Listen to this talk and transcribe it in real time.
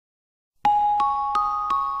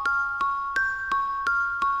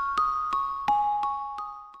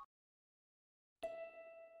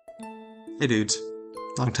Hey dudes,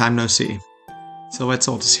 long time no see.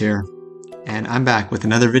 SilviteSoltis here, and I'm back with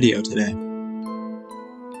another video today.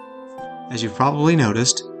 As you've probably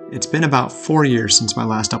noticed, it's been about 4 years since my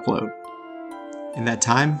last upload. In that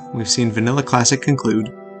time, we've seen Vanilla Classic conclude,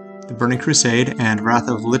 the Burning Crusade and Wrath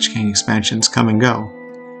of the Lich King expansions come and go,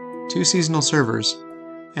 2 seasonal servers,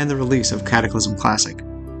 and the release of Cataclysm Classic.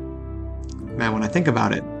 Man, when I think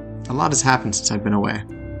about it, a lot has happened since I've been away.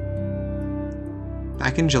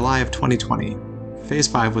 Back in July of 2020, Phase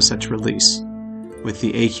 5 was set to release, with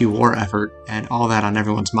the AQ war effort and all that on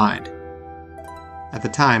everyone's mind. At the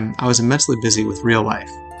time, I was immensely busy with real life.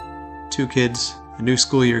 2 kids, a new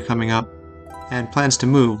school year coming up, and plans to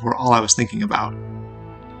move were all I was thinking about.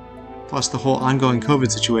 Plus, the whole ongoing COVID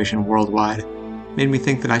situation worldwide made me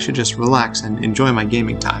think that I should just relax and enjoy my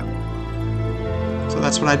gaming time. So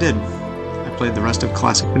that's what I did. I played the rest of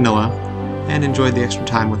Classic Vanilla, and enjoyed the extra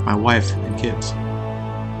time with my wife and kids.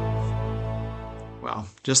 Well,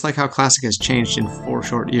 just like how Classic has changed in 4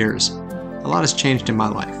 short years, a lot has changed in my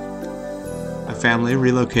life. My family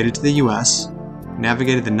relocated to the US,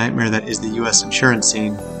 navigated the nightmare that is the US insurance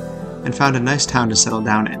scene, and found a nice town to settle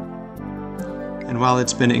down in. And while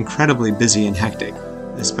it's been incredibly busy and hectic,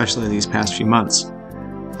 especially these past few months,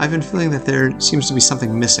 I've been feeling that there seems to be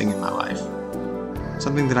something missing in my life.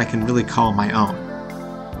 Something that I can really call my own.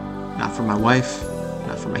 Not for my wife,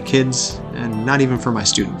 not for my kids, and not even for my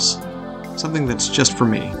students. Something that's just for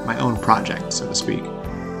me, my own project, so to speak.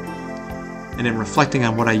 And in reflecting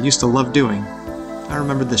on what I used to love doing, I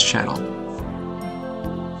remembered this channel.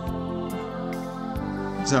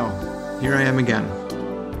 So, here I am again.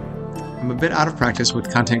 I'm a bit out of practice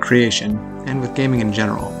with content creation, and with gaming in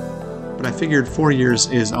general, but I figured 4 years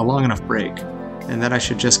is a long enough break, and that I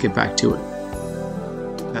should just get back to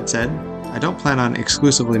it. That said, I don't plan on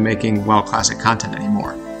exclusively making WoW Classic content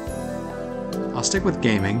anymore. I'll stick with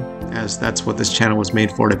gaming, as that's what this channel was made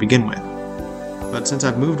for to begin with. But since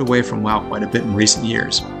I've moved away from WoW quite a bit in recent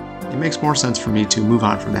years, it makes more sense for me to move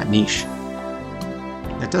on from that niche.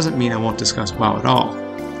 That doesn't mean I won't discuss WoW at all,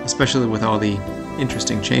 especially with all the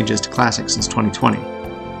interesting changes to Classic since 2020.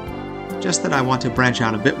 Just that I want to branch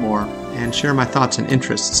out a bit more and share my thoughts and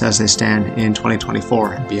interests as they stand in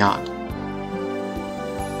 2024 and beyond.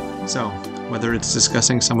 So, whether it's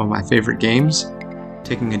discussing some of my favorite games,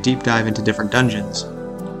 taking a deep dive into different dungeons,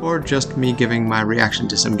 or just me giving my reaction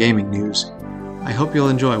to some gaming news, I hope you'll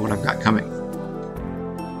enjoy what I've got coming.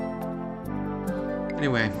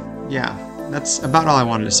 Anyway, yeah, that's about all I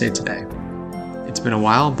wanted to say today. It's been a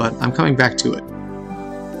while, but I'm coming back to it.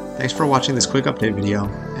 Thanks for watching this quick update video,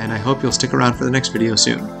 and I hope you'll stick around for the next video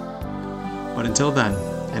soon. But until then,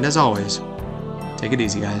 and as always, take it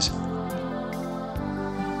easy guys.